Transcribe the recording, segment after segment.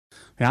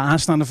Ja,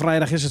 aanstaande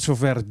vrijdag is het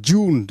zover.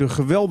 Dune, de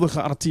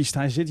geweldige artiest.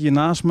 Hij zit hier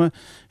naast me.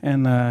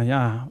 En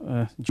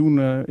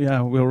Dune,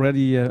 we're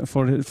ready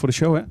for the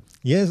show, hè?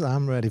 Yes,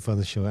 I'm ready for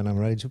the show and I'm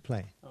ready to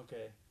play.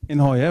 Okay. In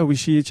HOi, hè? We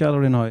see each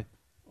other in HOi.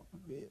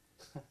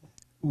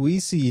 We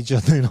see each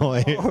other in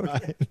HOi. Oh, okay.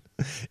 Right?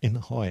 In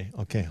HOi.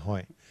 Oké,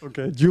 HOi.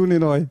 Oké, Dune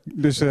in HOi.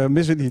 Dus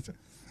mis het niet.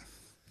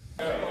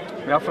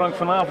 Ja, Frank,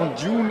 vanavond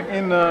Dune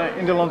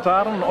in de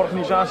Lataarn, een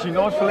organisatie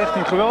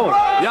Noordverlichting, geweldig.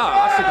 Ja,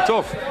 hartstikke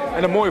tof.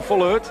 En een mooie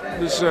volle hut.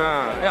 Dus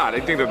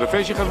ik denk dat het een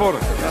feestje gaat worden.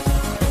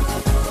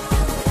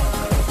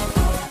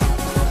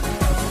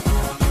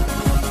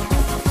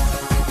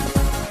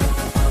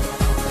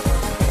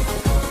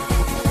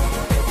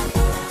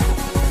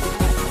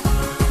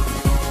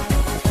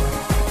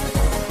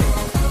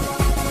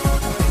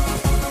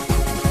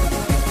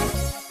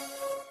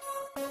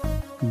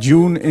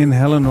 Dune in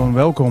Hellendoorn,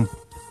 welkom.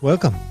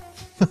 Welcome.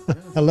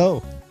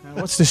 Hello.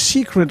 What's the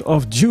secret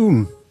of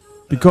Dune?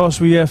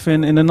 Because we have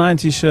in the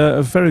 90s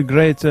a very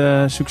great,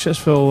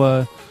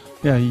 successful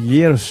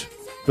years,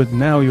 but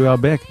now you are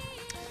back.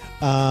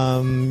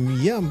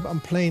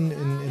 I'm playing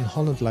in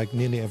Holland like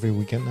nearly every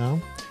weekend now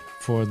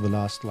for the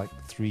last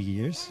 3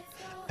 years.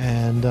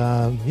 And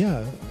I'm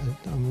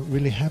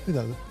really happy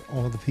that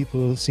all the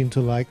people seem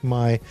to like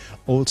my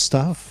old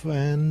stuff.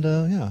 And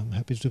I'm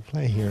happy to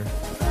play here.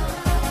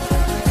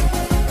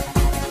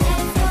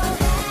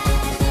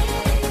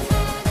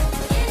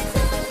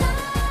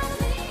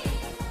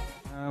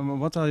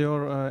 What are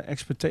your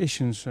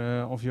expectations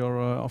of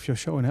your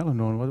show in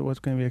Hellendoorn?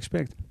 What can we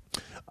expect?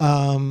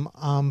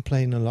 I'm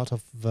playing a lot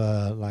of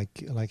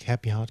like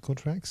happy hardcore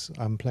tracks.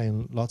 I'm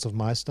playing lots of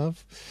my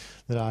stuff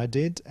that I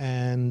did,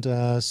 and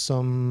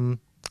some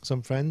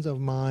friends of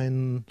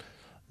mine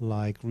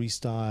like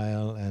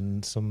Restyle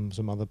and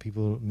some other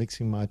people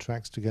mixing my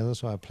tracks together.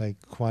 So I play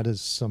quite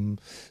some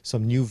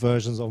new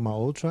versions of my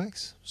old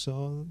tracks.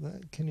 So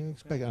that can you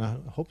expect? And I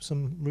hope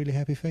some really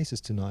happy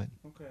faces tonight.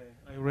 Okay.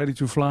 Are you ready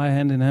to fly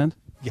hand in hand?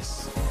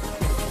 Yes.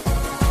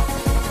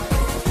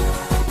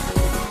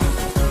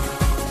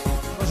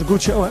 It was a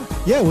good show, huh?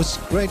 Yeah, it was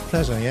great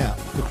pleasure. Yeah,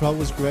 the crowd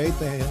was great.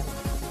 They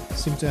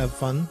seemed to have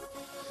fun.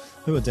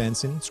 They were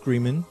dancing,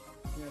 screaming.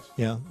 Yes.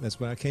 Yeah, that's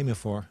what I came here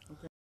for.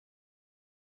 Okay.